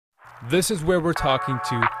This is where we're talking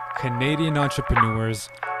to Canadian entrepreneurs,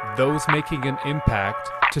 those making an impact,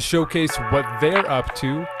 to showcase what they're up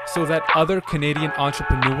to so that other Canadian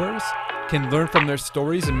entrepreneurs can learn from their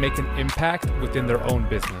stories and make an impact within their own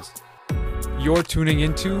business. You're tuning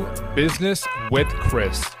into Business with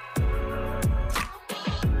Chris.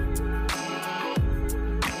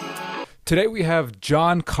 Today we have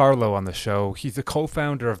John Carlo on the show. He's a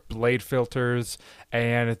co-founder of Blade Filters,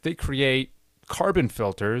 and they create carbon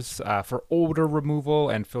filters for odor removal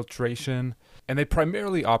and filtration, and they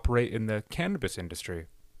primarily operate in the cannabis industry.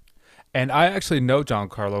 And I actually know John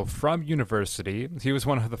Carlo from university. He was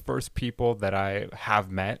one of the first people that I have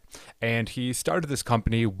met, and he started this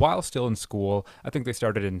company while still in school. I think they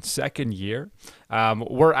started in second year.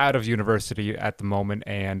 We're out of university at the moment,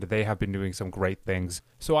 and they have been doing some great things.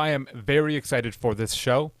 So I am very excited for this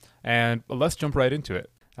show, and let's jump right into it.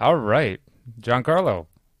 All right, John Carlo,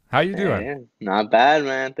 how you doing? Hey, not bad,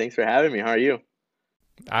 man. Thanks for having me. How are you?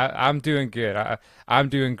 I'm doing good. I'm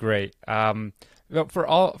doing great.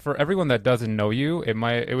 For everyone that doesn't know you,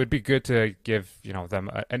 it would be good to give them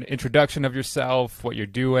an introduction of yourself, what you're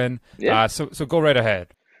doing. Yeah, So go right ahead.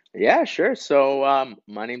 yeah, sure.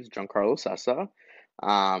 My name's Giancarlo Sessa.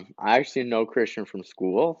 I actually know Christian from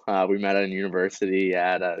school. We met at a university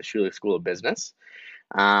at Schulich School of Business.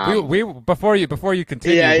 Um, We before you yeah,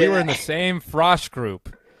 continue, we were yeah. in the same Frosh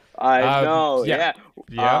group. I know. Yeah, Yeah.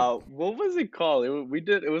 yeah. What was it called? We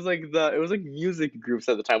did. It was like music groups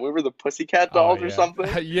at the time. We were the Pussycat Oh Dolls or yeah, something.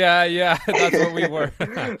 yeah. That's what we were.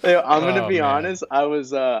 Yeah, I'm gonna Oh be man. honest. I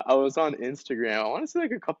was on Instagram. I want to say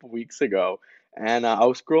like a couple weeks ago, and I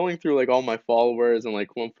was scrolling through like all my followers and like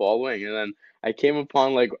who I'm following, and then I came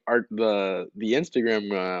upon like the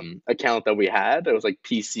Instagram account that we had. It was like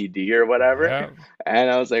PCD or whatever, Yeah.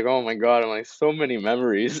 and I was like, oh my God, I'm like so many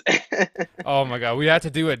memories. Oh my God, we had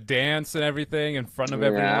to do a dance and everything in front of Yeah,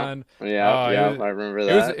 everyone. yeah, Oh, yeah. I remember it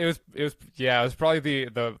was, that. it was, it was, yeah, it was probably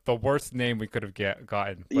the worst name we could have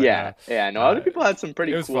gotten, but Yeah, yeah. No, other uh, people had some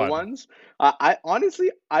pretty it was cool fun. ones. I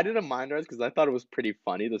honestly I didn't mind ours because I thought it was pretty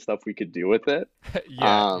funny the stuff we could do with it.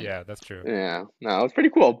 Yeah, Um, yeah, that's true. Yeah, no, it was pretty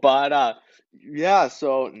cool. But yeah,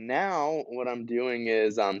 so now what I'm doing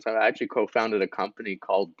is so I actually co-founded a company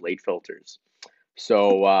called Blade Filters.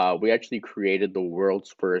 So we actually created the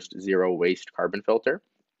world's first zero waste carbon filter.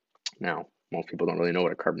 Now, most people don't really know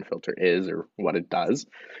what a carbon filter is or what it does.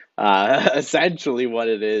 Essentially, what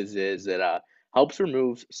it is it helps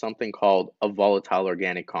remove something called a volatile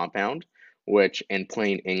organic compound, which in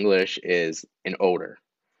plain English is an odor.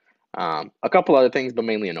 A couple other things, but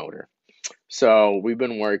mainly an odor. So we've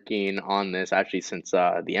been working on this actually since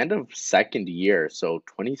the end of second year, so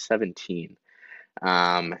 2017.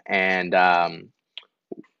 And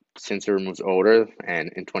Since it removes odor,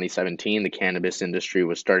 and in 2017 the cannabis industry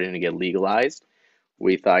was starting to get legalized,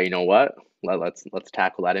 we thought, you know what, let's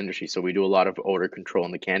tackle that industry. So we do a lot of odor control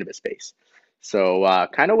in the cannabis space. So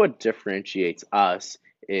kind of what differentiates us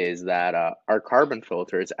is that our carbon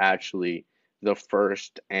filter is actually the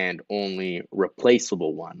first and only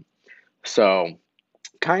replaceable one. So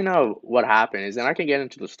kind of what happened is, and I can get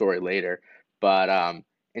into the story later, but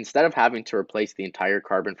instead of having to replace the entire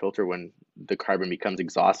carbon filter when the carbon becomes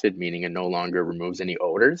exhausted, meaning it no longer removes any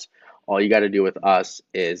odors, all you got to do with us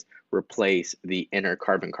is replace the inner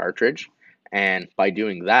carbon cartridge. And by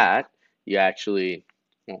doing that, you actually,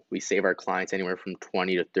 well, we save our clients anywhere from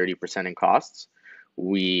 20 to 30% in costs.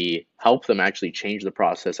 We help them actually change the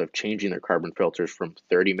process of changing their carbon filters from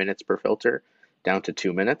 30 minutes per filter down to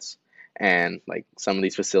 2 minutes. And like some of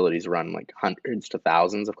these facilities run like hundreds to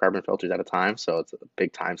thousands of carbon filters at a time, so it's a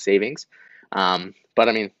big time savings. But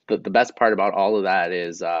I mean, the best part about all of that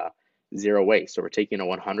is zero waste. So we're taking a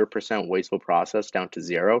 100% wasteful process down to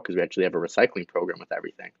zero because we actually have a recycling program with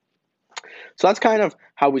everything. So that's kind of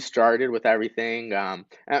how we started with everything.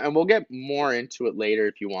 And we'll get more into it later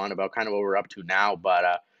if you want about kind of what we're up to now.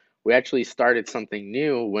 But we actually started something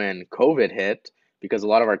new when COVID hit because a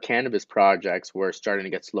lot of our cannabis projects were starting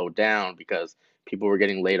to get slowed down because people were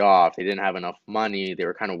getting laid off. They didn't have enough money. They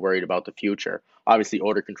were kind of worried about the future. Obviously,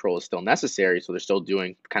 odor control is still necessary, so they're still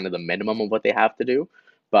doing kind of the minimum of what they have to do.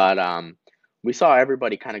 But we saw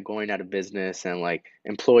everybody kind of going out of business and like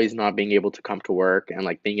employees not being able to come to work and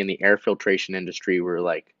like being in the air filtration industry. We're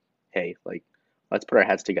like, hey, like let's put our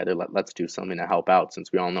heads together. Let's do something to help out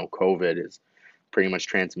since we all know COVID is pretty much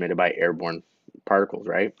transmitted by airborne particles,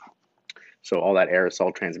 right? So all that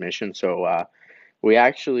aerosol transmission. So we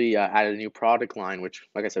actually added a new product line, which,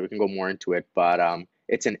 like I said, we can go more into it, but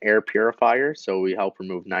it's an air purifier. So we help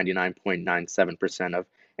remove 99.97% of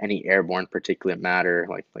any airborne particulate matter,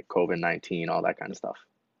 like COVID-19, all that kind of stuff.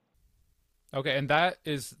 Okay, and that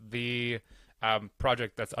is the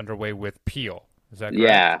project that's underway with Peel. Is that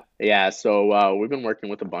correct? Yeah. So we've been working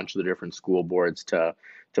with a bunch of the different school boards to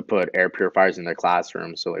put air purifiers in their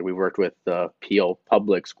classrooms. So like we worked with the Peel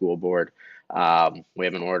Public School Board. We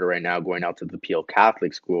have an order right now going out to the Peel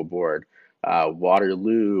Catholic School Board,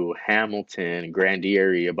 Waterloo, Hamilton, Grand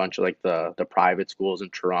Erie, a bunch of like the private schools in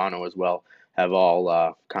Toronto as well have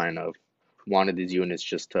all kind of wanted these units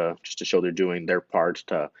just to show they're doing their part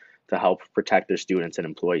to help protect their students and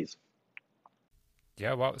employees.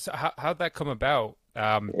 Yeah. Well, so how'd that come about?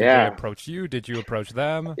 Did they Yeah. approach you? Did you approach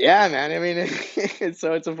them? Yeah, man. I mean, it's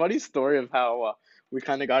a funny story of how we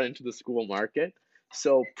kind of got into the school market.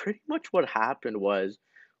 So pretty much what happened was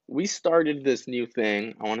we started this new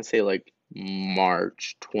thing, I want to say like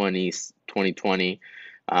March 2020.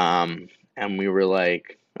 And we were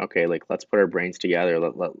like, okay, like let's put our brains together.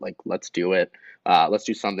 Let's do it. Let's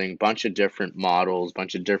do something, bunch of different models,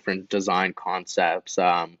 bunch of different design concepts,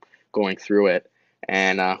 going through it.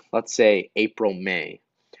 And let's say April, May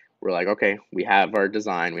we're like, okay, we have our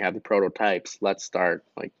design, we have the prototypes. Let's start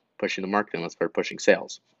like pushing the marketing. Let's start pushing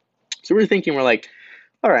sales. So we're thinking, we're like,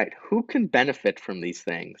 all right, who can benefit from these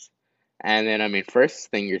things? And then, I mean,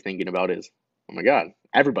 first thing you're thinking about is, oh my God,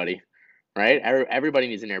 everybody, right? Everybody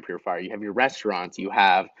needs an air purifier. You have your restaurants, you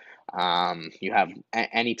have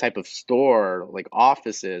any type of store, like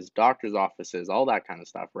offices, doctors' offices, all that kind of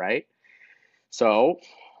stuff, right? So,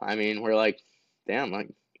 I mean, we're like, damn, like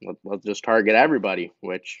let's just target everybody,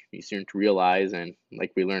 which you seem to realize, and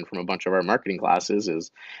like we learned from a bunch of our marketing classes,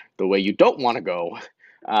 is the way you don't want to go.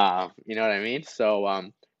 You know what I mean?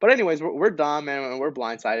 So, but anyways, we're dumb and we're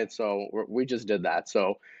blindsided, so we just did that.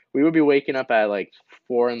 So we would be waking up at like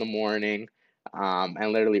 4 in the morning,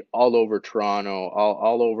 and literally all over Toronto,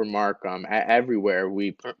 all over Markham, everywhere.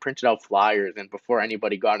 We printed out flyers, and before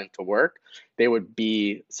anybody got into work they would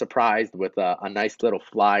be surprised with a nice little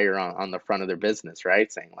flyer on the front of their business,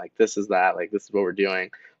 right? Saying like, this is that, like, this is what we're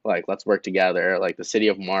doing. Like, let's work together. Like the city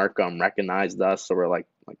of Markham recognized us. So we're like,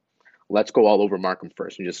 let's go all over Markham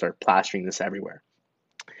first and just start plastering this everywhere.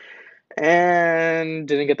 And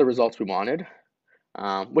didn't get the results we wanted,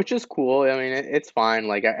 which is cool. I mean, it's fine.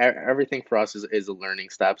 Like everything for us is a learning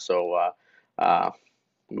step. So uh,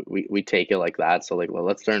 we take it like that. So like, well,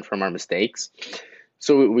 let's learn from our mistakes.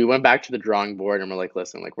 So we went back to the drawing board and we're like,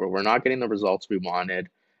 listen, like we're not getting the results we wanted.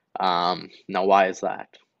 Now, why is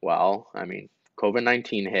that? Well, I mean,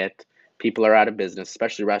 COVID-19 hit. People are out of business,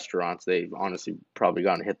 especially restaurants. They've honestly probably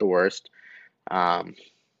gotten hit the worst. Um,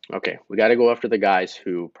 okay, we got to go after the guys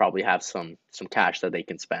who probably have some cash that they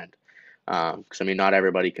can spend. Because I mean, not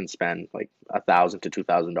everybody can spend like $1,000 to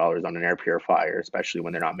 $2,000 on an air purifier, especially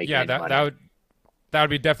when they're not making Yeah, any that money. would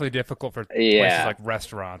be definitely difficult for places Yeah. like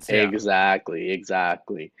restaurants. Yeah.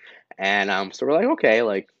 Exactly. And so we're like, okay,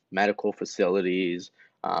 like medical facilities,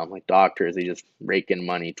 like doctors, they just rake in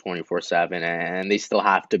money 24/7 and they still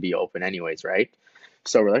have to be open anyways, right?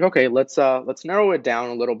 So we're like, okay, let's narrow it down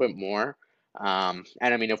a little bit more. And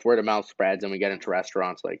I mean, if word of mouth spreads and we get into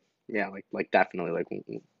restaurants, like yeah, like definitely like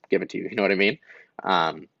we'll give it to you, you know what I mean?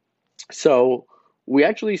 Um, so we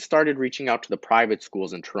actually started reaching out to the private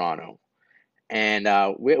schools in Toronto and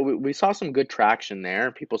we saw some good traction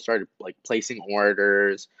there. People started like placing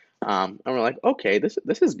orders, and we're like, okay, this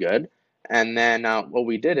is good. And then what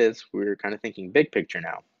we did is we were kind of thinking big picture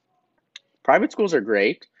now. Private schools are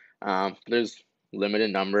great. There's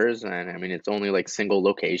limited numbers, and I mean it's only like single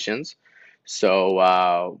locations.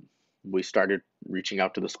 So we started reaching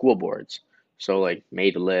out to the school boards. So like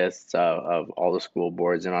made lists of all the school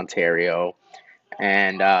boards in Ontario,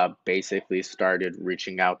 and basically started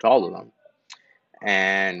reaching out to all of them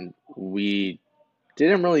and we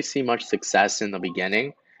didn't really see much success in the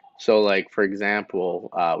beginning. So, like for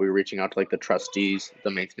example, we were reaching out to like the trustees,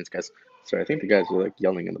 the maintenance guys. Sorry, I think the guys are like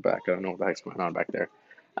yelling in the back. I don't know what the heck's going on back there.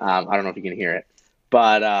 I don't know if you can hear it,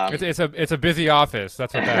 but It's a busy office.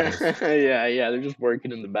 That's what that is. yeah, they're just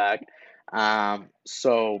working in the back.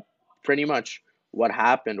 So pretty much what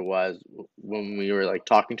happened was when we were like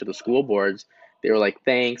talking to the school boards, they were like,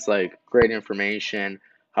 thanks, like great information.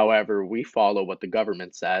 However, we follow what the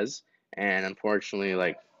government says, and unfortunately,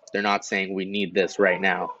 like they're not saying we need this right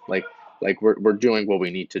now. Like we're doing what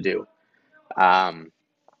we need to do. Um,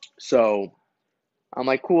 so I'm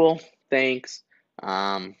like, cool, thanks.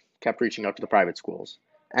 Kept reaching out to the private schools.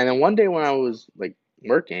 And then one day when I was like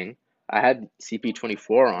working, I had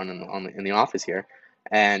CP24 on in the office here,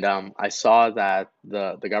 and I saw that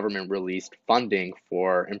the government released funding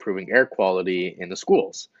for improving air quality in the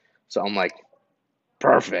schools. So I'm like,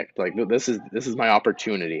 perfect. Like this is my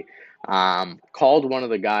opportunity. Called one of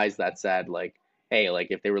the guys that said like, hey, like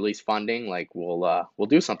if they release funding, like we'll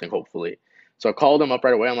do something hopefully. So I called him up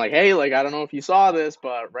right away. I'm like, hey, like I don't know if you saw this,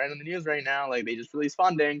 but right in the news right now, like they just released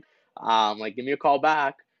funding. Like give me a call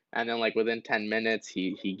back. And then like within 10 minutes,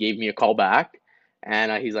 he gave me a call back,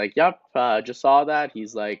 and he's like, yep, just saw that.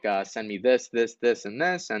 He's like, send me this, this, and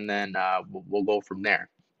this, and then we'll go from there.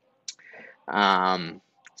 Um,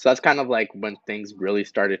 so that's kind of like when things really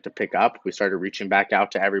started to pick up. We started reaching back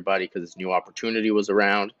out to everybody because this new opportunity was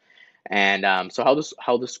around. And so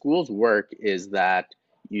how the schools work is that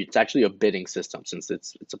it's actually a bidding system since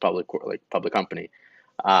it's a public company,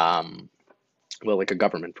 um, well like a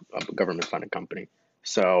government funded company.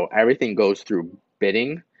 So everything goes through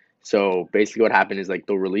bidding. So basically, what happened is like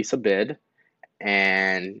they'll release a bid,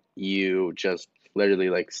 and you just literally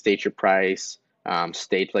like state your price,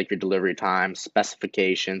 state like your delivery time,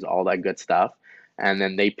 specifications, all that good stuff, and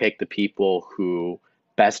then they pick the people who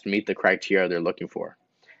best meet the criteria they're looking for,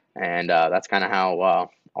 and that's kind of how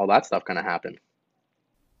all that stuff kind of happened.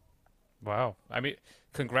 Wow. I mean,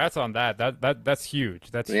 congrats on that. That's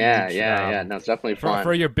huge. That's Yeah, huge. yeah, yeah. No, it's definitely For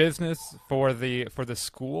fun. your business, for the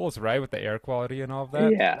schools, right, with the air quality and all of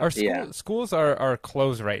that. Yeah, Our yeah, schools are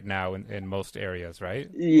closed right now in most areas,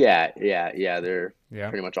 right? yeah, yeah, yeah. They're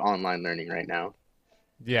Yeah. pretty much online learning right now.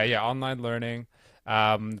 Yeah, yeah, online learning.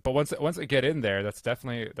 But once I get in there, that's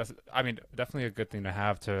I mean definitely a good thing to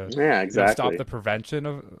have to, Yeah, stop exactly. the prevention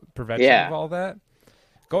of Yeah. all that.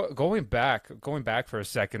 Going back for a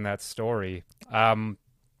second, that story.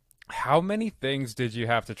 How many things did you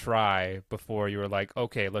have to try before you were like,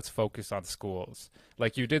 okay, let's focus on schools?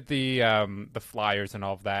 Like you did the flyers and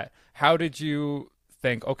all of that. How did you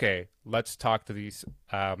think, okay, let's talk to these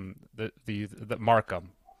the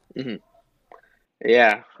Markham? Hmm.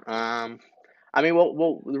 Yeah. I mean,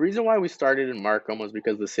 the reason why we started in Markham was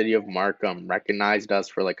because the city of Markham recognized us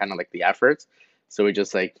for like kind of like the efforts. So we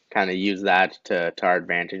just like kind of used that to our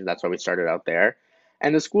advantage. That's why we started out there.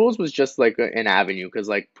 And the schools was just like an avenue because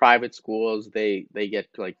like private schools, they get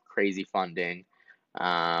like crazy funding.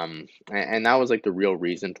 And that was like the real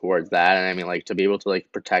reason towards that. And I mean, like to be able to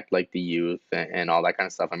like protect like the youth and all that kind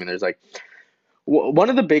of stuff. I mean, there's like one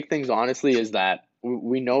of the big things, honestly, is that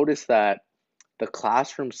we noticed that the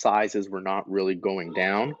classroom sizes were not really going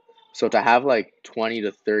down. So to have like 20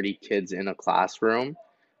 to 30 kids in a classroom,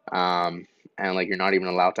 and like you're not even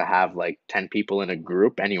allowed to have like 10 people in a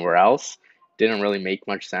group anywhere else, didn't really make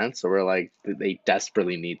much sense. So we're like, they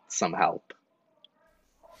desperately need some help.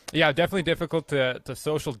 Yeah, definitely difficult to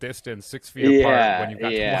social distance 6 feet apart when Yeah, you've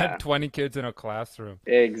got yeah, 20 kids in a classroom.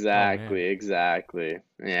 Oh man. exactly, exactly.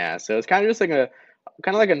 Yeah, so it's kind of just like a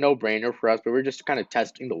kind of like a no-brainer for us, but we're just kind of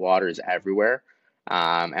testing the waters everywhere.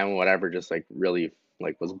 And whatever just like really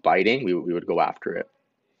like was biting, we would go after it.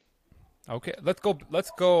 Okay,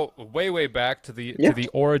 let's go way back to Yeah, the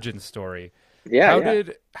origin story. yeah, yeah,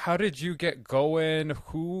 How did you get going?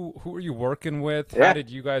 Who are you working with? How yeah, did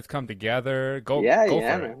you guys come together? Go yeah,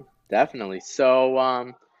 for it. man, definitely.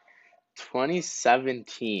 So,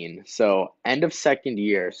 2017, so end of second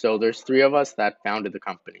year. So there's three of us that founded the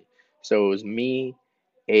company. So it was me,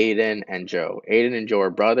 Aiden, and Joe. Aiden and Joe are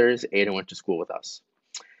brothers. Aiden went to school with us.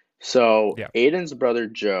 So Yeah. Aiden's brother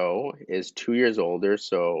Joe is 2 years older,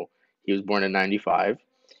 so he was born in 95.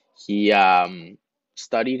 He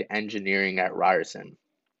studied engineering at Ryerson.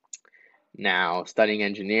 Now, studying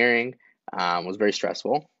engineering was very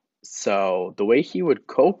stressful. So, the way he would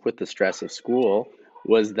cope with the stress of school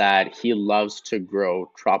was that he loves to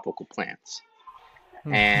grow tropical plants.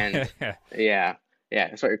 And yeah,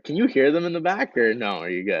 yeah. Sorry, can you hear them in the back or no? Are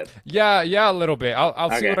you good? Yeah, yeah, a little bit.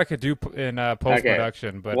 I'll see what Okay, I could do in post okay.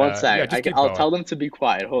 production, but One yeah, sec. just keep I'll going. tell them to be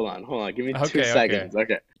quiet. Hold on. Give me two Okay, okay. seconds.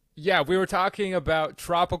 Okay, Yeah, we were talking about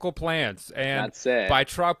tropical plants, and that's it. by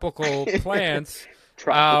tropical plants,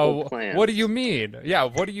 Tropical what do you plants. mean? Yeah,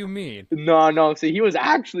 what do you mean? No, no. See, he was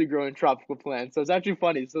actually growing tropical plants. So it's actually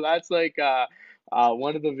funny. So that's like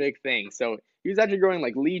one of the big things. So he was actually growing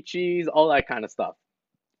like lychees, all that kind of stuff.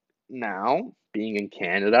 Now, being in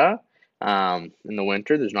Canada, in the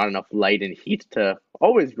winter, there's not enough light and heat to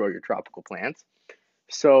always grow your tropical plants.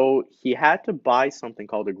 So he had to buy something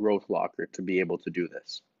called a growth locker to be able to do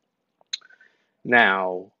this.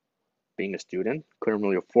 Now, being a student, couldn't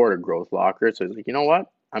really afford a growth locker. So he's like, you know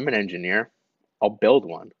what? I'm an engineer. I'll build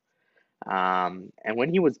one. And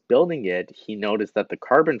when he was building it, he noticed that the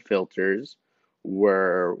carbon filters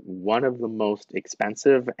were one of the most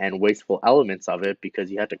expensive and wasteful elements of it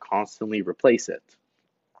because you had to constantly replace it.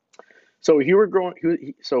 So he were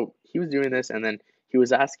growing. So he was doing this, and then he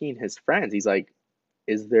was asking his friends. He's like,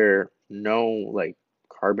 "Is there no like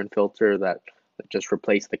carbon filter that just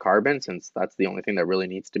replace the carbon since that's the only thing that really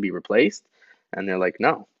needs to be replaced?" And they're like,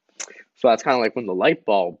 "No." So that's kind of like when the light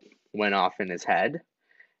bulb went off in his head,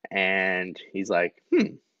 And he's like,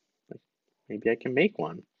 maybe I can make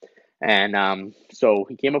one. And so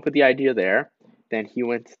he came up with the idea there. Then he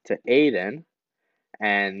went to Aiden,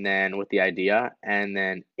 and then with the idea, and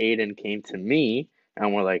then Aiden came to me,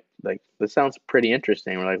 and we're like this sounds pretty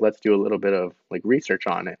interesting. We're like, let's do a little bit of like research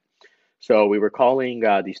on it. So we were calling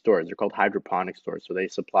these stores. They're called hydroponic stores. So they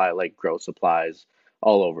supply like grow supplies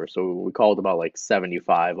all over. So we called about like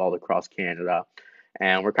 75 all across Canada,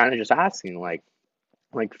 and we're kind of just asking like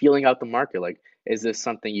feeling out the market. Like, is this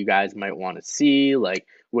something you guys might want to see? Like,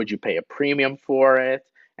 would you pay a premium for it?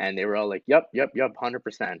 And they were all like, yep, yep, yep,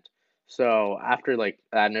 100%. So after like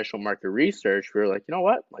that initial market research, we were like, you know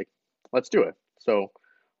what? Like, let's do it. So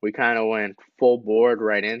we kind of went full board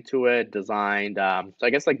right into it, designed, so I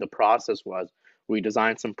guess like the process was we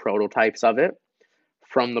designed some prototypes of it.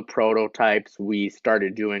 From the prototypes, we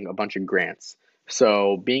started doing a bunch of grants.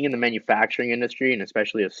 So, being in the manufacturing industry and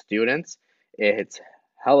especially as students, it's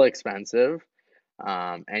hella expensive,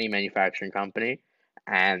 any manufacturing company.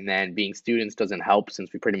 And then being students doesn't help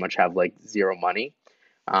since we pretty much have like zero money.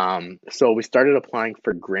 So we started applying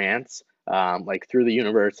for grants, like through the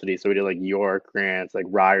university. So we did like York grants, like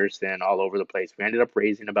Ryerson, all over the place. We ended up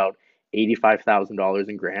raising about $85,000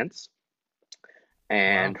 in grants. Wow.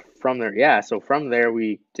 And from there, yeah, so from there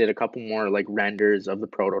we did a couple more like renders of the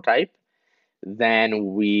prototype.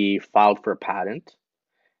 Then we filed for a patent.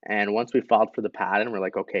 And once we filed for the patent, we're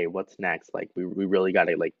like, okay, what's next? Like we really got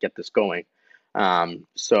to like get this going.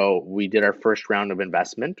 So we did our first round of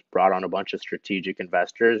investment, brought on a bunch of strategic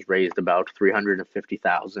investors, raised about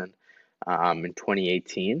 350,000 in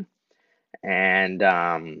 2018. And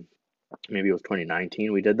maybe it was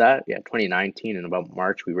 2019 we did that. Yeah, 2019 in about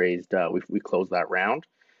March we raised we closed that round.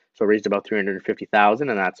 So raised about 350,000,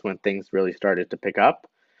 and that's when things really started to pick up.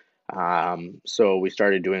 So we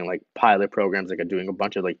started doing like pilot programs, like doing a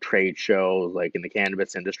bunch of like trade shows, like in the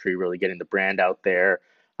cannabis industry, really getting the brand out there,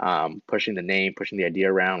 pushing the name, pushing the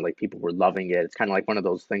idea around. Like people were loving it. It's kind of like one of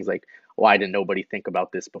those things like, why didn't nobody think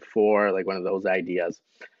about this before? Like one of those ideas.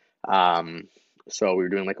 So we were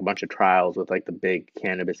doing like a bunch of trials with like the big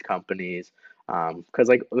cannabis companies. Because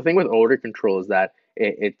like the thing with odor control is that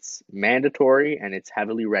it's mandatory and it's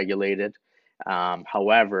heavily regulated.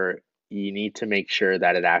 However, you need to make sure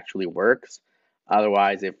that it actually works.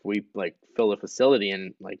 Otherwise, if we like fill a facility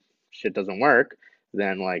and like shit doesn't work,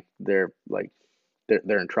 then they're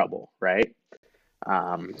in trouble, right?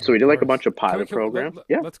 So we Of did like a course. bunch of pilot programs.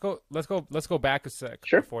 Yeah, Let's go back a sec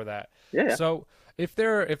sure. before that. Yeah, yeah. So, if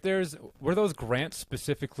there's were those grants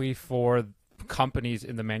specifically for companies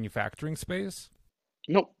in the manufacturing space?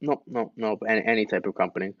 Nope, nope, nope, nope. Any type of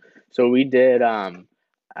company. So we did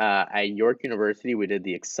at York University, we did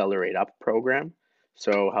the Accelerate Up program.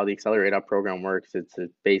 So how the Accelerate Up program works, it's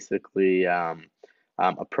basically a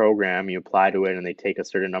program you apply to it, and they take a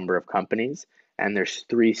certain number of companies, and there's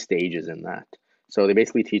three stages in that. So they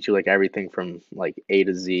basically teach you like everything from like A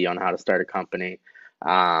to Z on how to start a company,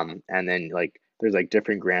 and then like there's like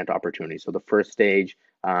different grant opportunities. So the first stage,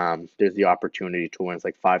 there's the opportunity to win it's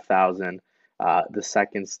like 5,000. The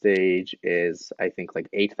second stage is I think like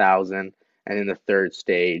 8,000, and then the third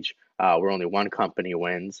stage, where only one company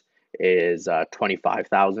wins, is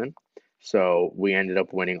 25,000. So we ended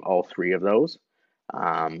up winning all three of those.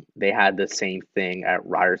 They had the same thing at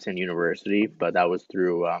Ryerson University, but that was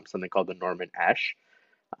through something called the Norman Esch,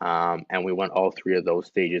 and we won all three of those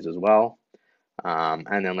stages as well.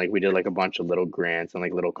 And then like we did like a bunch of little grants and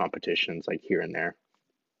like little competitions like here and there.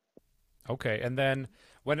 Okay, and then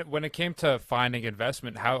when it came to finding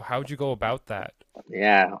investment, how'd you go about that?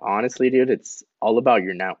 Yeah, honestly, dude, it's all about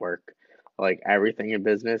your network. Like everything in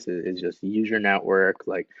business is just use your network,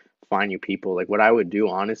 like find new people. Like what I would do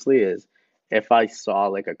honestly is if I saw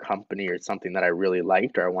like a company or something that I really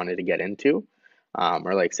liked or I wanted to get into,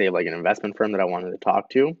 or like say like an investment firm that I wanted to talk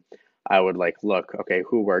to, I would like look, okay,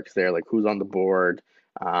 who works there, like who's on the board,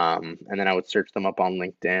 and then I would search them up on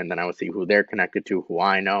LinkedIn, then I would see who they're connected to, who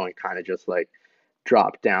I know, and kind of just like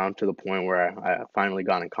dropped down to the point where I finally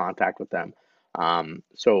got in contact with them.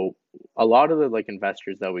 So a lot of the like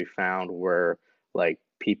investors that we found were like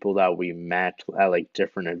people that we met at like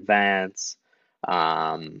different events.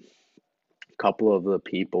 A couple of the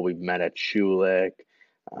people we've met at Schulich,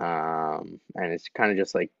 and it's kind of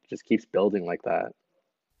just like just keeps building like that.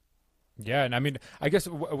 Yeah, and I mean, I guess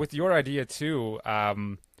with your idea too,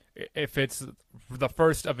 if it's the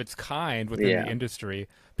first of its kind within the Yeah, industry,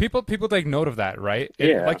 people take note of that, right?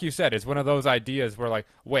 yeah, Like you said, it's one of those ideas where like,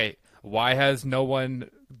 wait, why has no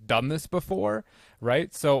one done this before,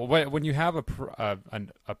 right? So when you have a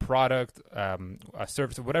product, a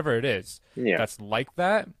service, whatever it is yeah. that's like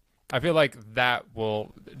that, I feel like that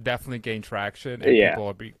will definitely gain traction, and Yeah, people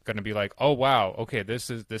are going to be like, "Oh wow, okay, this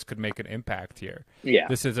could make an impact here. yeah,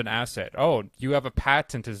 This is an asset. Oh, you have a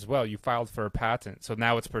patent as well. You filed for a patent, so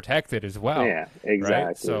now it's protected as well, yeah,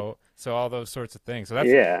 right? exactly. So all those sorts of things. So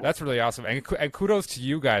Yeah, that's really awesome, and kudos to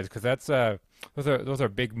you guys because that's those are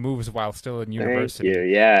big moves while still in thank you. university.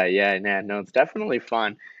 Yeah, yeah, nah, no, it's definitely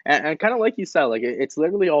fun. And kind of like you said, like it's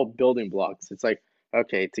literally all building blocks. It's like,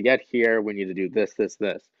 okay, to get here, we need to do this, this,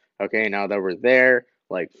 this. Okay, now that we're there,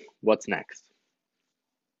 like, what's next?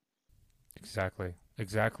 Exactly.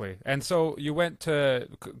 Exactly. And so you went to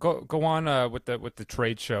go on with the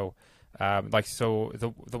trade show. Like so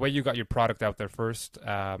the way you got your product out there first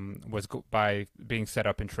was by being set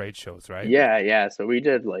up in trade shows, right? Yeah, yeah. So we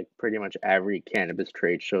did like pretty much every cannabis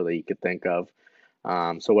trade show that you could think of.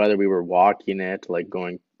 So whether we were walking it, like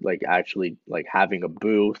going, like actually like having a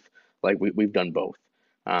booth, like we've done both.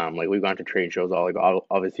 Like we've gone to trade shows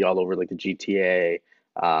obviously all over like the GTA,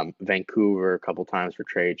 Vancouver a couple times for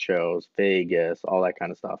trade shows, Vegas, all that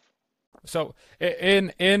kind of stuff. So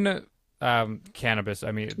in cannabis,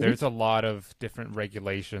 I mean, Mhm. there's a lot of different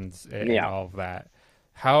regulations and Yeah. all of that.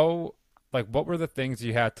 How like what were the things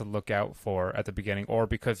you had to look out for at the beginning, or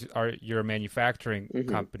because you're a manufacturing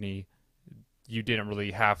hmm company, you didn't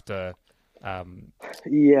really have to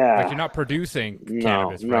like Yeah. you're not producing No,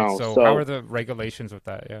 cannabis, right? no. So how are So the regulations with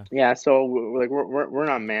that? Yeah. yeah, so like we're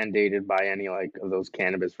not mandated by any like of those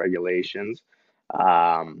cannabis regulations.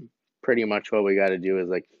 Um, Pretty much what we got to do is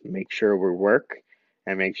like make sure we work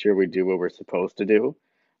and make sure we do what we're supposed to do.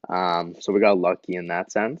 So we got lucky in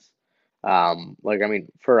that sense. Like I mean,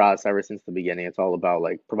 for us, ever since the beginning, it's all about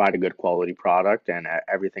like provide a good quality product and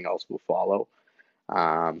everything else will follow.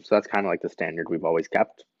 So that's kind of like the standard we've always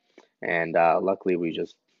kept, and luckily we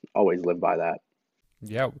just always live by that.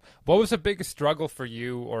 Yeah. What was the biggest struggle for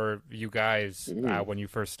you or you guys Mhm. when you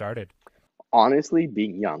first started? Honestly,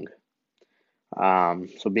 being young.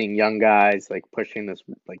 So being young guys, like pushing this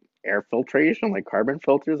like air filtration, like carbon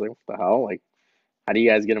filters, like what the hell? Like, how do you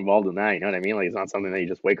guys get involved in that? You know what I mean? Like, it's not something that you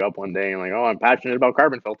just wake up one day and like, oh, I'm passionate about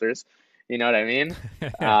carbon filters. You know what I mean?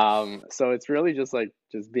 Yeah. So it's really just like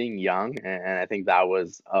just being young, and I think that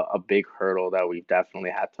was a big hurdle that we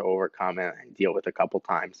definitely had to overcome and deal with a couple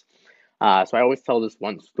times. So I always tell this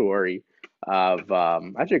one story of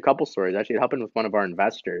actually a couple stories. Actually, it happened with one of our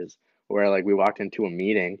investors where like we walked into a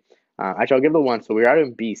meeting. Actually, I'll give the one. So we were out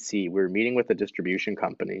in BC. We were meeting with a distribution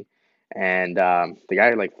company, and the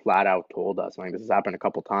guy like flat out told us, like this has happened a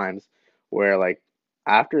couple times, where like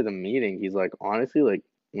after the meeting, he's like, honestly, like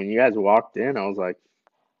when you guys walked in, I was like,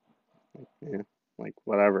 yeah, like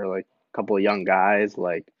whatever, like a couple of young guys,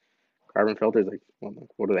 like carbon filters, like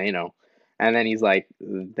what do they know? And then he's like,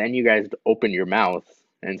 then you guys opened your mouth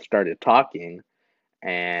and started talking,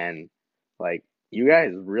 and like you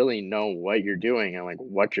guys really know what you're doing and like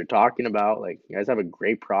what you're talking about. Like you guys have a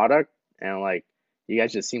great product, and like you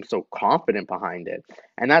guys just seem so confident behind it.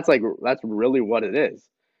 And that's really what it is.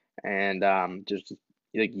 And just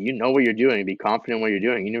like you know what you're doing, be confident in what you're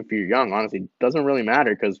doing, even if you're young. Honestly, it doesn't really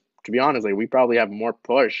matter because to be honest, like we probably have more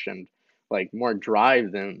push and like more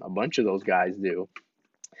drive than a bunch of those guys do.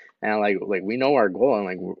 And like we know our goal and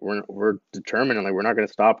like we're determined and like we're not gonna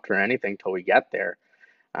stop for anything till we get there.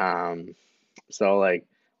 Um, so like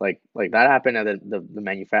that happened at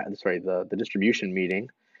the distribution meeting.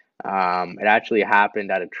 It actually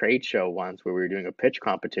happened at a trade show once where we were doing a pitch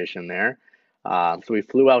competition there. So we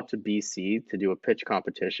flew out to BC to do a pitch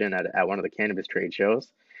competition at one of the cannabis trade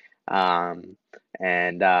shows. Um,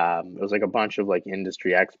 and it was like a bunch of like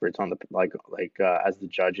industry experts on the as the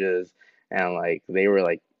judges, and like they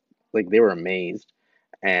were amazed.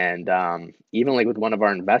 And even like with one of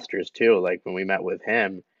our investors too, like when we met with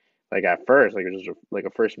him, like at first, like it was just like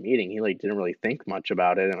a first meeting, he like didn't really think much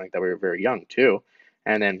about it, and like that we were very young too,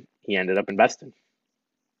 and then he ended up investing.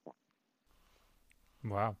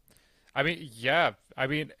 Wow. I mean, yeah. I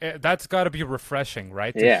mean, that's got to be refreshing,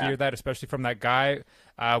 right? To Yeah, hear that, especially from that guy,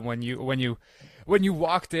 when you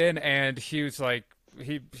walked in and he was like,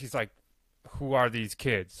 he's like, who are these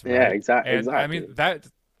kids, yeah, right? And I mean exactly. that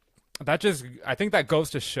just I think that goes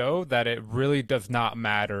to show that it really does not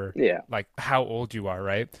matter Yeah, like how old you are,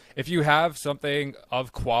 right? If you have something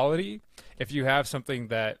of quality, if you have something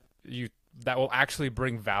that will actually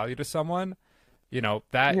bring value to someone,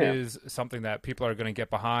 that yeah. is something that people are going to get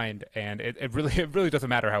behind, and it really it really doesn't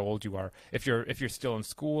matter how old you are. If you're still in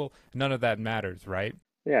school, none of that matters, right?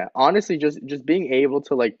 Yeah, honestly, just being able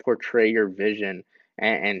to like portray your vision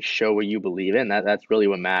and show what you believe in, that's really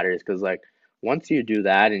what matters. Because like once you do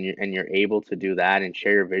that and you're able to do that and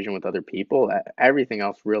share your vision with other people, everything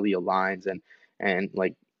else really aligns and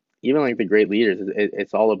like even like the great leaders,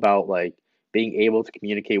 it's all about like being able to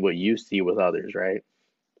communicate what you see with others, right?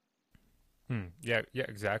 Yeah, yeah,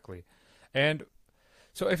 exactly. And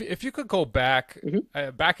so if you could go back Hmm.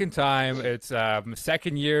 back in time, it's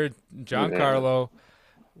second year, John Yeah. Carlo.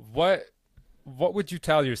 What what would you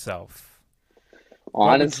tell yourself?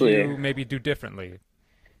 What would Honestly, you maybe do differently?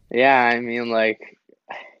 yeah, I mean, like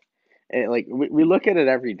we look at it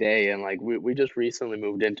every day, and like we just recently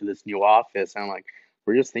moved into this new office, and like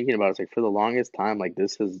we're just thinking about it. It's like for the longest time, like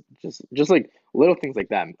this is just like little things like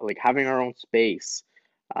that, like having our own space,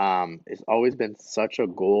 it's always been such a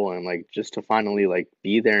goal, and like just to finally like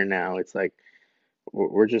be there now, it's like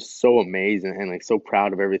we're just so amazed and like so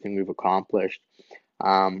proud of everything we've accomplished.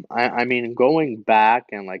 I mean, going back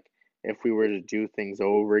and like if we were to do things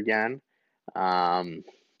over again, um,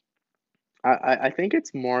 I think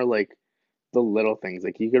it's more like the little things.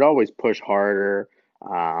 Like you could always push harder,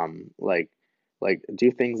 um, like like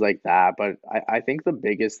do things like that. But I think the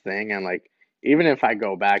biggest thing, and like even if I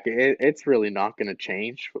go back, it's really not going to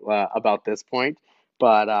change about this point.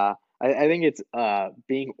 But I think it's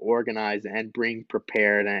being organized and being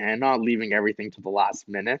prepared and not leaving everything to the last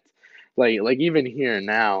minute. Like even here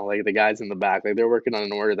now, like the guys in the back, like they're working on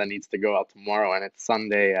an order that needs to go out tomorrow, and it's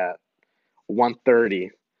Sunday at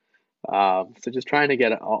 1:30. So just trying to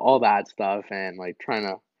get all that stuff and like trying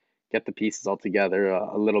to get the pieces all together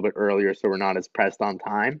a little bit earlier so we're not as pressed on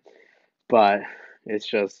time. But it's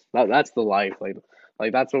just that's the life. Like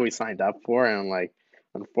that's what we signed up for, and like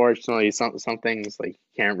unfortunately some things like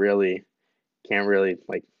can't really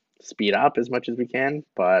like speed up as much as we can.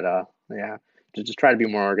 But yeah, just try to be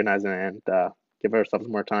more organized and give ourselves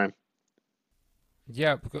more time.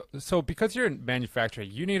 Yeah, so because you're in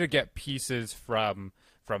manufacturing, you need to get pieces from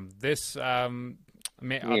this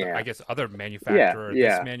other, I Yeah, guess, other yeah, manufacturer,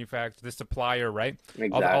 this yeah, manufacturer, this supplier, right?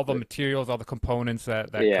 All the exactly. materials, all the components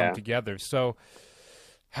that come Yeah. together. So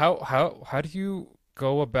how do you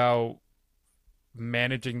go about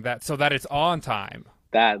managing that so that it's on time?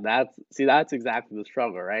 That's exactly the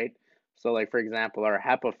struggle, right? So like for example, our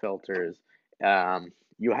HEPA filters, um,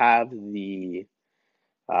 you have the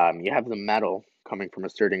metal coming from a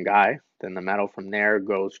certain guy. Then the metal from there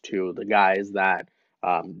goes to the guys that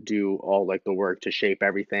do all like the work to shape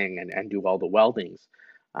everything and do all the weldings.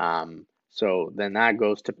 So then that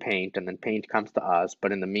goes to paint, and then paint comes to us.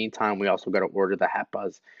 But in the meantime, we also got to order the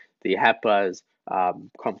HEPAs. The HEPAs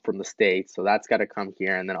come from the States, so that's got to come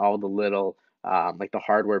here. And then all the little like the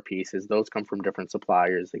hardware pieces, those come from different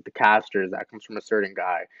suppliers. Like the casters, that comes from a certain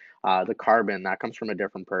guy. The carbon, that comes from a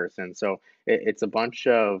different person. So it's a bunch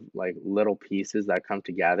of like little pieces that come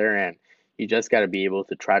together, and you just got to be able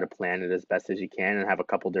to try to plan it as best as you can and have a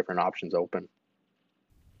couple different options open.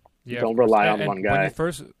 Yeah, of Don't course. rely And, on and one when you guy.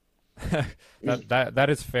 first that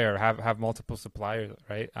is fair. Have multiple suppliers,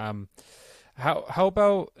 right? How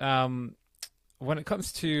about when it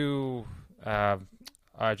comes to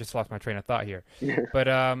I just lost my train of thought here. But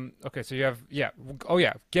okay, so you have yeah, oh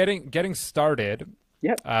yeah, getting started.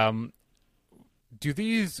 Yep. Um, do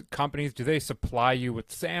these companies do they supply you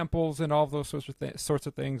with samples and all of those sorts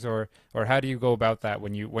of things, or how do you go about that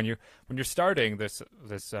when you're starting this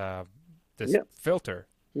Yep. filter?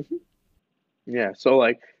 Hmm. Yeah. So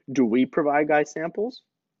like, do we provide guy samples?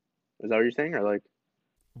 Is that what you're saying, or like?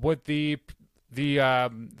 Would the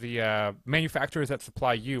manufacturers that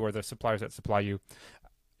supply you or the suppliers that supply you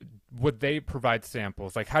would they provide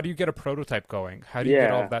samples? Like, how do you get a prototype going? How do you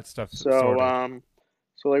get all of Yeah. that stuff So sorted?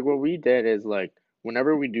 so like what we did is like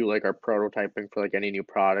whenever we do like our prototyping for like any new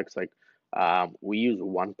products, like we use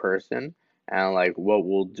one person, and like what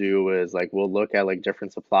we'll do is like we'll look at like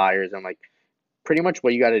different suppliers, and like pretty much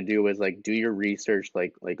what you got to do is like do your research,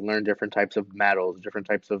 like learn different types of metals, different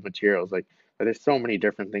types of materials. Like there's so many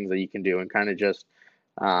different things that you can do, and kind of just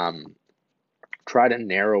um, try to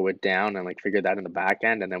narrow it down and like figure that in the back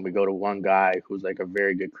end. And then we go to one guy who's like a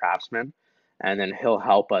very good craftsman, and then he'll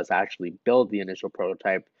help us actually build the initial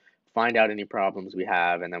prototype, find out any problems we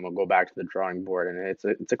have, and then we'll go back to the drawing board. And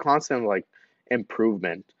it's a constant like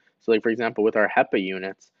improvement. So like for example, with our HEPA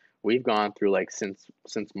units, we've gone through like since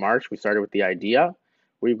March, we started with the idea.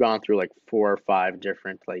 We've gone through like 4 or 5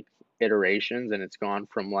 different like iterations, and it's gone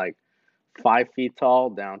from like 5 feet tall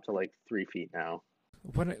down to like 3 feet now.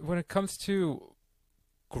 When it comes to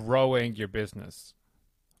growing your business,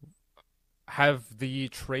 have the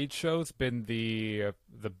trade shows been the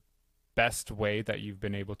best way that you've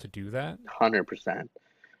been able to do that? 100%.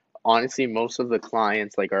 Honestly, most of the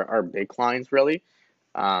clients, like our big clients, really,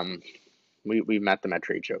 um, we met them at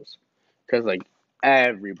trade shows because like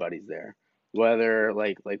everybody's there. Whether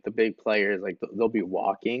like the big players, like they'll be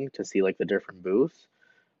walking to see like the different booths,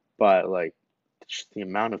 but like just the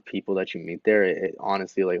amount of people that you meet there, it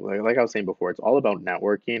honestly, like I was saying before, it's all about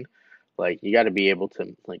networking. Like you got to be able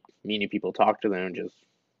to like meet new people, talk to them, and just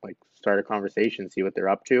like start a conversation, see what they're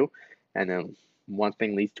up to, and then one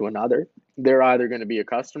thing leads to another. They're either going to be a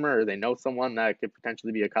customer or they know someone that could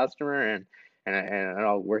potentially be a customer, and it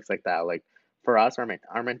all works like that. Like for us,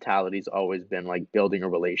 our mentality's always been like building a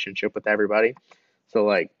relationship with everybody. So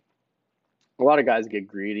like a lot of guys get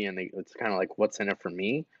greedy and it's kind of like what's in it for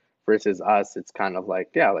me versus us it's kind of like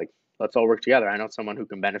yeah like let's all work together. I know someone who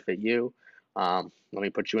can benefit you. Let me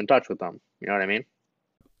put you in touch with them, you know what I mean?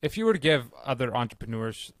 If you were to give other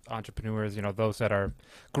entrepreneurs, those that are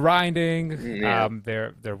grinding, Yeah,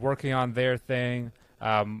 they're working on their thing,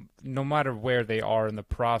 no matter where they are in the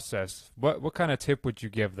process, what kind of tip would you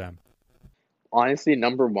give them? honestly,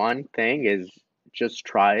 number one thing is just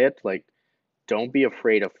try it. Like don't be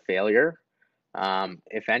afraid of failure.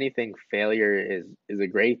 If anything, failure is a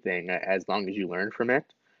great thing as long as you learn from it.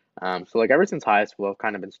 So like ever since high school I've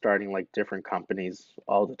kind of been starting like different companies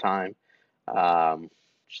all the time. um,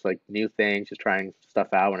 just like new things, just trying stuff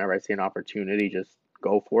out. Whenever I see an opportunity, just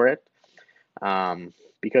go for it.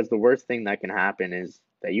 Because the worst thing that can happen is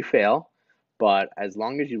that you fail, but as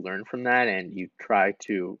long as you learn from that and you try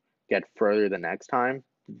to get further the next time,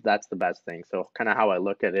 that's the best thing. So kind of how I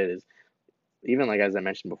look at it is even like as I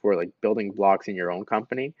mentioned before, like building blocks in your own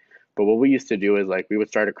company. But what we used to do is like we would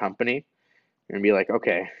start a company and be like,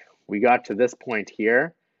 okay, we got to this point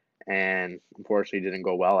here, and unfortunately didn't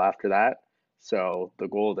go well after that. So the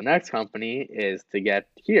goal of the next company is to get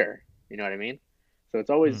here. You know what I mean? So it's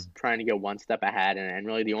always Hmm. trying to get one step ahead, and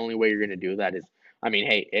really the only way you're going to do that is, I mean,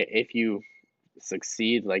 hey, if you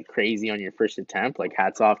succeed like crazy on your first attempt, like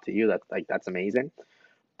hats off to you. That's amazing.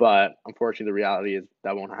 But unfortunately, the reality is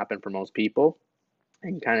that won't happen for most people,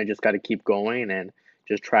 and you kind of just got to keep going and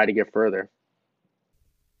just try to get further.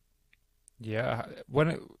 Yeah,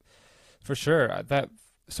 for sure. That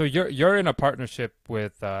so you're in a partnership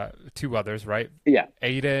with two others, right? Yeah,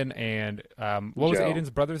 Aiden and what was Joe, Aiden's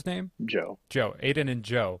brother's name? Joe. Joe. Aiden and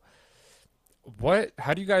Joe. What?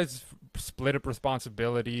 How do you guys split up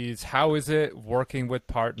responsibilities? How is it working with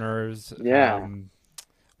partners? Yeah.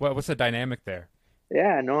 What's the dynamic there?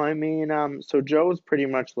 Yeah, no, I mean, so Joe's pretty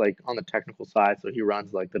much like on the technical side, so he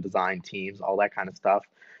runs like the design teams, all that kind of stuff.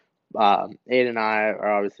 Aiden and I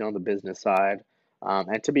are obviously on the business side.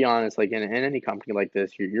 And to be honest, like in any company like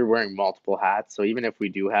this, you're wearing multiple hats. So even if we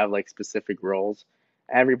do have like specific roles,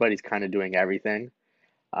 everybody's kind of doing everything.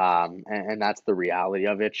 And that's the reality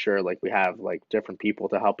of it. Sure, like we have like different people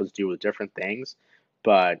to help us do with different things,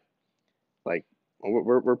 but like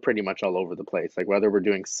we're pretty much all over the place. Like whether we're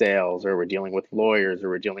doing sales or we're dealing with lawyers or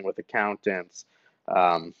we're dealing with accountants,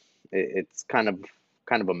 um, it's kind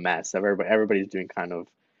of a mess. Everybody's doing kind of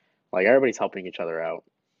like everybody's helping each other out.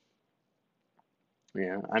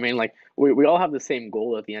 Yeah, I mean like we all have the same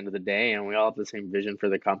goal at the end of the day, and we all have the same vision for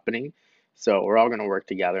the company. So we're all gonna work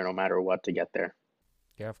together no matter what to get there.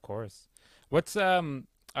 Yeah, of course. What's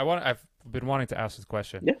I've been wanting to ask this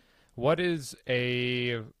question. Yeah. What is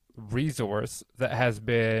a resource that has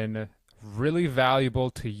been really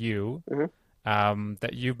valuable to you, Uh-huh.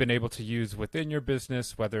 that you've been able to use within your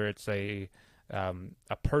business, whether it's a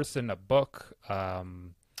person, a book,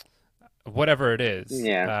 whatever it is.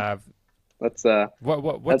 Yeah. That's a What's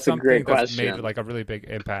that's a something great that's made question. like a really big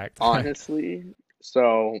impact? Honestly,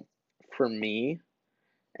 so for me,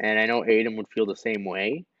 and I know Aiden would feel the same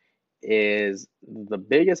way, is the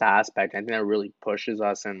biggest aspect, I think that really pushes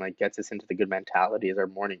us and like gets us into the good mentality is our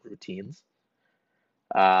morning routines.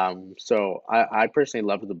 So I personally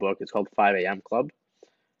loved the book. It's called 5 a.m. Club.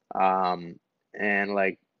 Um, and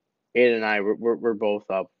like Aiden and I, we're both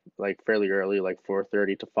up like fairly early, like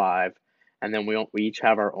 4:30 to 5. And then we each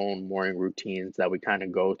have our own morning routines that we kind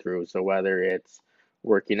of go through. So whether it's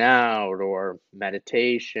working out or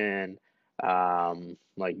meditation,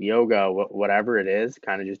 like yoga, whatever it is,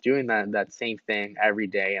 kind of just doing that same thing every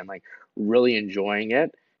day and like really enjoying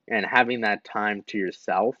it and having that time to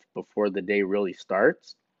yourself before the day really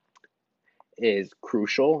starts is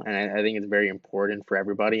crucial. And I think it's very important for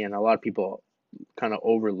everybody. And a lot of people kind of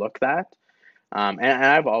overlook that. And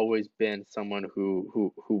I've always been someone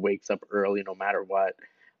who wakes up early no matter what,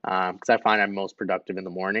 because I find I'm most productive in the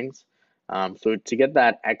mornings. So to get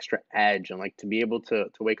that extra edge and like to be able to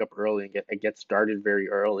wake up early and get started very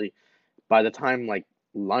early, by the time like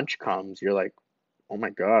lunch comes, you're like, oh my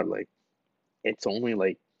God, like it's only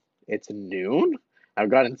like it's noon. I've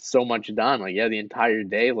gotten so much done. Like yeah, the entire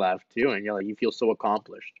day left too, and you're like you feel so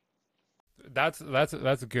accomplished.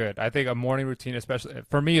 That's good. I think a morning routine, especially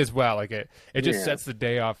for me as well, like it just Yeah, sets the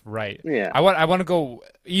day off right. yeah, I want to go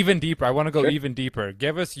even deeper. I want to go sure. even deeper.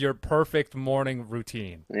 Give us your perfect morning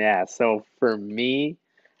routine. Yeah, so for me,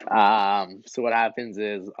 so what happens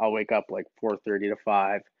is I'll wake up like 4:30 to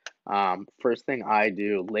 5. First thing I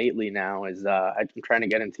do lately now is I'm trying to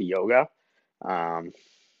get into yoga. Um,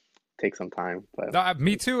 Take some time, but No,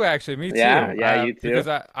 me too, actually, me yeah, too. yeah, you too. Because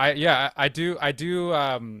yeah, I do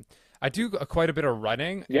quite a bit of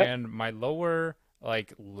running, Yep. and my lower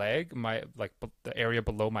like leg, the area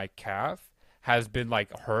below my calf, has been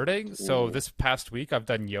like hurting. So Mm, this past week I've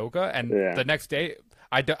done yoga, and yeah, the next day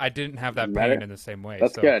I didn't have that pain better. in the same way. That's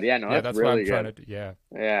So good. Yeah, no, yeah, that's that's what I'm really trying good. to do. Yeah,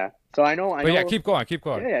 Yeah. So I but yeah, know. keep going, keep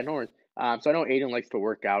going. Yeah, yeah, no worries. So I know Aiden likes to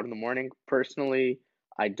work out in the morning. Personally,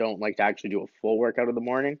 I don't like to actually do a full workout in the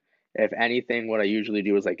morning. If anything, what I usually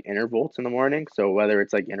do is like intervals in the morning. So whether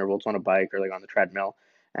it's like intervals on a bike or like on the treadmill,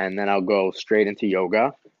 and then I'll go straight into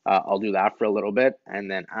yoga. I'll do that for a little bit, and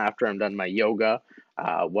then after I'm done my yoga,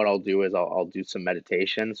 what I'll do is I'll do some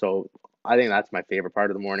meditation. So I think that's my favorite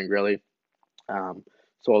part of the morning, really. Um,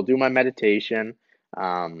 so I'll do my meditation,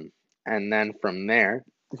 um, and then from there,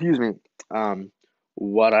 excuse me, um,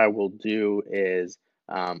 what I will do is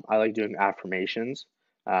I like doing affirmations.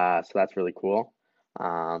 So that's really cool.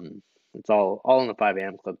 It's all in the 5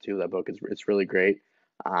 a.m. Club too. That book is it's really great.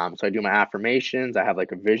 So I do my affirmations. I have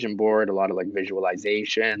like a vision board, a lot of like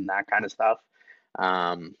visualization, that kind of stuff.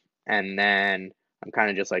 And then I'm kind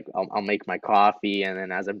of just like I'll make my coffee, and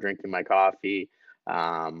then as I'm drinking my coffee,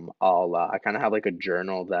 I kind of have like a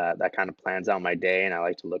journal that kind of plans out my day, and I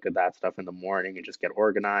like to look at that stuff in the morning and just get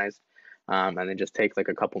organized. And then just take like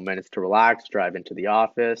a couple minutes to relax, drive into the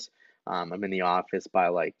office. I'm in the office by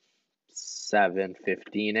like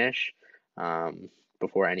 7:15 ish, um,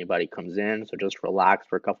 before anybody comes in. So just relax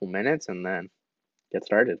for a couple minutes and then get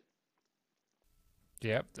started.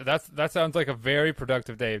 Yeah, that sounds like a very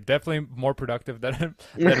productive day. Definitely more productive than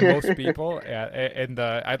than most people. In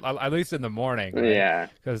the at least in the morning, right? Yeah.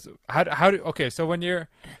 Because how do okay? So when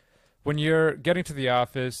you're getting to the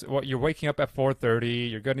office, what you're waking up at 4:30,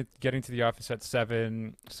 you're getting to the office at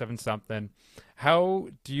 7 something. How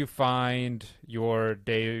do you find your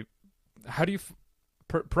day? How do you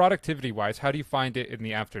productivity wise? How do you find it in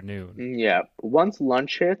the afternoon? Yeah. Once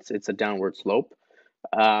lunch hits, it's a downward slope.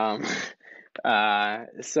 Um,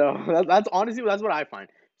 so that's honestly that's what I find.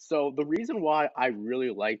 So the reason why I really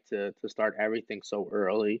like to start everything so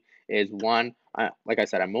early is one, like I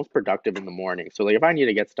said, I'm most productive in the morning. So like if I need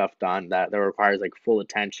to get stuff done that requires like full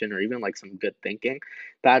attention or even like some good thinking,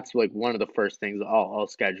 that's like one of the first things I'll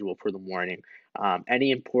schedule for the morning.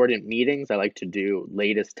 Any important meetings I like to do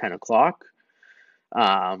latest 10 o'clock,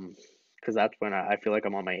 because that's when I feel like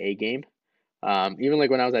I'm on my A game. Even like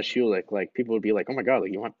when I was at Schulich, like people would be like, "Oh my God,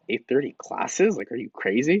 like you want 8:30 classes? Like, are you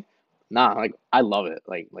crazy?" Nah, like I love it.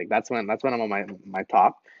 Like that's when I'm on my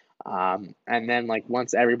top. And then like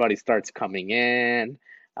once everybody starts coming in,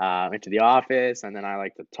 into the office, and then I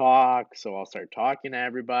like to talk, so I'll start talking to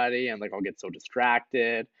everybody, and like I'll get so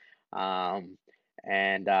distracted. Um,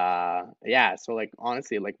 and yeah, so like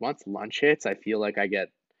honestly, like once lunch hits, I feel like I get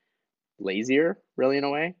lazier, really in a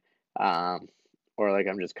way. Um, or like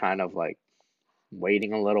I'm just kind of like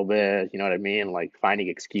waiting a little bit, you know what I mean? Like finding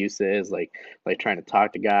excuses, like trying to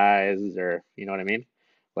talk to guys or you know what I mean?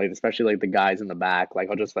 Like especially like the guys in the back, like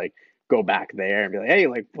I'll just like go back there and be like, "Hey,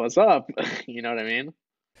 like what's up?" You know what I mean?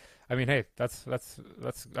 I mean, hey, that's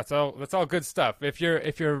all good stuff. If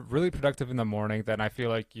you're really productive in the morning, then I feel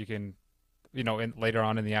like you can, in later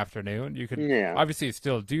on in the afternoon, you could Yeah. obviously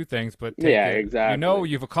still do things, but take Yeah, it. exactly.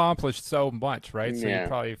 You've accomplished so much, right? So you Yeah.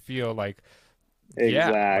 probably feel like, yeah,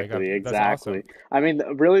 Exactly, that's exactly. awesome. I mean,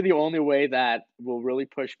 really the only way that will really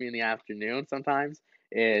push me in the afternoon sometimes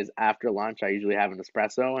is after lunch. I usually have an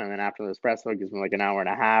espresso, and then after the espresso, it gives me like an hour and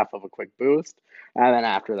a half of a quick boost, and then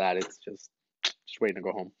after that, it's just waiting to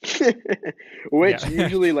go home. Which Yeah.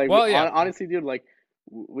 usually, like, Well, yeah. honestly, dude, like,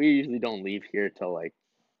 we usually don't leave here till like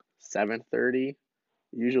 7:30,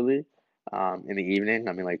 usually, in the evening.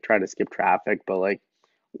 I mean, like, try to skip traffic, but like,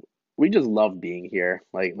 we just love being here.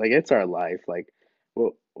 Like it's our life. Like,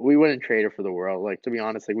 well, we wouldn't trade it for the world. Like, to be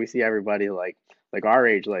honest, like we see everybody like our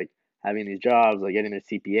age, like having these jobs, like getting their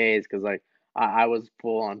CPAs, because like I was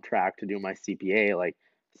full on track to do my CPA, like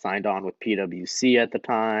signed on with PwC at the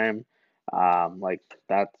time. Like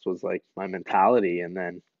that was like my mentality, and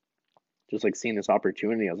then just like seeing this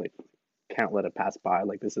opportunity, I was like, can't let it pass by.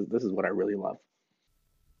 Like this is what I really love.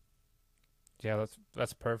 Yeah,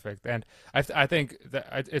 that's perfect, and I think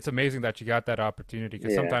that it's amazing that you got that opportunity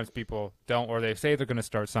because Yeah, sometimes people don't, or they say they're going to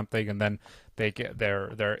start something, and then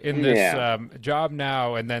they're in this yeah, job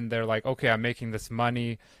now, and then they're like, okay, I'm making this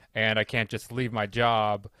money, and I can't just leave my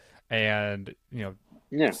job, and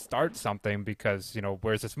yeah, start something because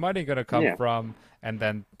where's this money going to come yeah, from? And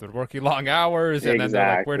then they're working long hours, and then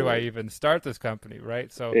they're like, where do I exactly, even start this company,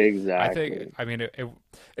 right? So I think, exactly. I mean,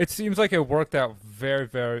 it seems like it worked out very,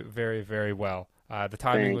 very, very, very well. The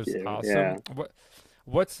timing Thank was you. awesome. Yeah.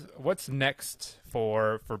 What's next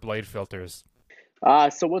for Blade Filters?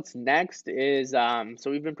 So what's next is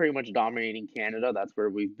so we've been pretty much dominating Canada. That's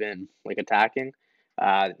where we've been like attacking.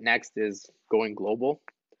 Next is going global.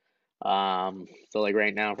 So like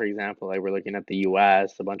right now, for example, like we're looking at the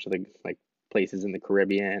US, a bunch of the like places in the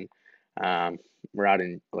Caribbean. Um, we're out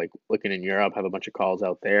in like looking in Europe, have a bunch of calls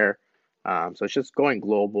out there. So it's just going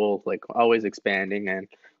global, like always expanding, and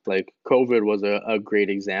like COVID was a great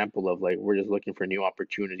example of like we're just looking for new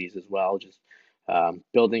opportunities as well, just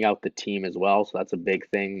building out the team as well. So that's a big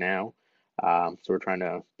thing now. So we're trying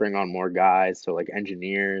to bring on more guys, so like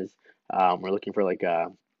engineers. We're looking for like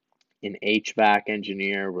an HVAC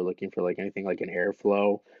engineer. We're looking for like anything like an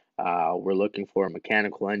airflow. We're looking for a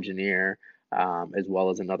mechanical engineer, as well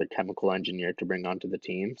as another chemical engineer to bring onto the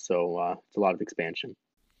team. So it's a lot of expansion.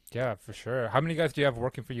 Yeah, for sure. How many guys do you have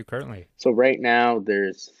working for you currently? So right now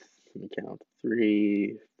there's, let me count,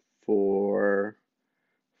 three, four,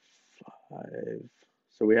 five.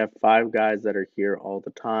 So we have five guys that are here all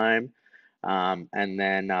the time. And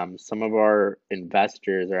then some of our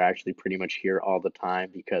investors are actually pretty much here all the time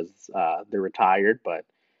because they're retired, but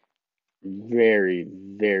very,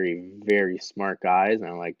 very, very smart guys,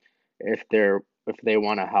 and like if they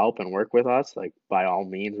want to help and work with us, like by all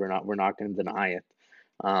means, we're not going to deny it.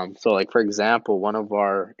 So like for example, one of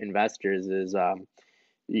our investors is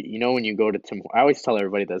you know when you go to Tim, I always tell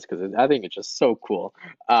everybody this because I think it's just so cool.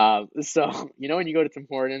 So you know when you go to Tim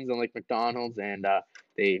Hortons and like McDonald's and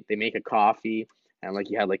they make a coffee and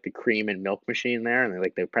like you had like the cream and milk machine there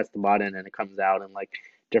and they press the button and it comes out in like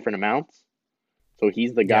different amounts. So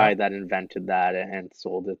he's the Yeah. guy that invented that and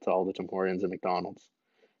sold it to all the Tim Hortons and McDonald's.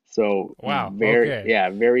 So Wow. Okay. yeah,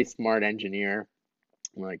 very smart engineer.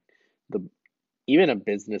 Like the even a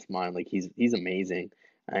business mind. Like he's amazing,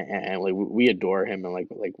 and like we adore him, and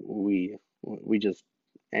like we just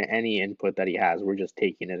any input that he has, we're just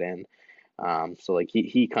taking it in. So like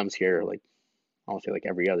he comes here like I'll say like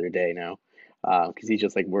every other day now, because he's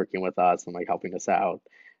just like working with us and like helping us out,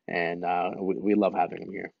 and we love having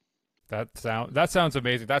him here. That sounds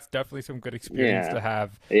amazing. That's definitely some good experience Yeah. to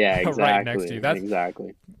have Yeah, right next to exactly. you. That's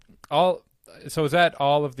Exactly. all. So is that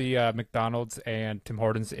all of the McDonald's and Tim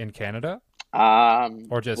Hortons in Canada, or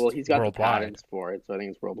Well, just he's got the worldwide? patents for it, so I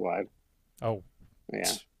think it's worldwide. Oh,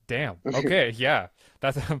 Yeah. damn. Okay, yeah,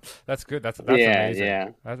 that's that's good. That's Yeah, amazing.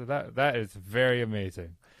 yeah. That is very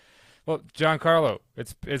amazing. Well, Giancarlo,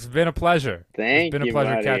 it's been a pleasure. It's Thank been a you,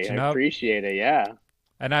 pleasure buddy. I catching up, appreciate it. Yeah.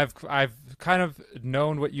 and I've kind of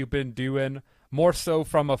known what you've been doing more so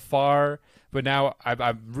from afar, but now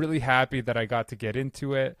I'm really happy that I got to get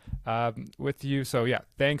into it with you. So yeah,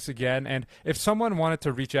 thanks again. And if someone wanted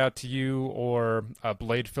to reach out to you or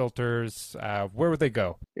Blade Filters, where would they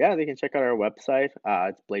go? Yeah, they can check out our website.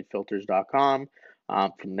 It's bladefilters.com.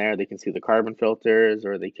 From there, they can see the carbon filters,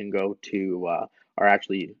 or they can go to our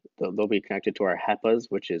actually, they'll be connected to our HEPAs,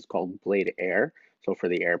 which is called Blade Air. So for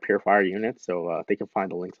the air purifier unit. So they can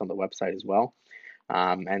find the links on the website as well.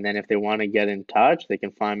 And then if they want to get in touch, they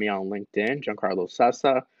can find me on LinkedIn, Giancarlo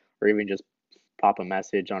Sessa, or even just pop a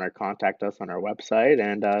message on or contact us on our website,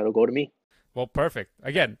 and it'll go to me. Well, perfect.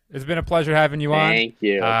 Again, it's been a pleasure having you on. Thank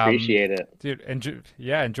you. Appreciate it. Dude,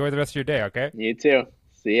 yeah, enjoy the rest of your day, okay? You too.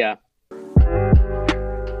 See ya.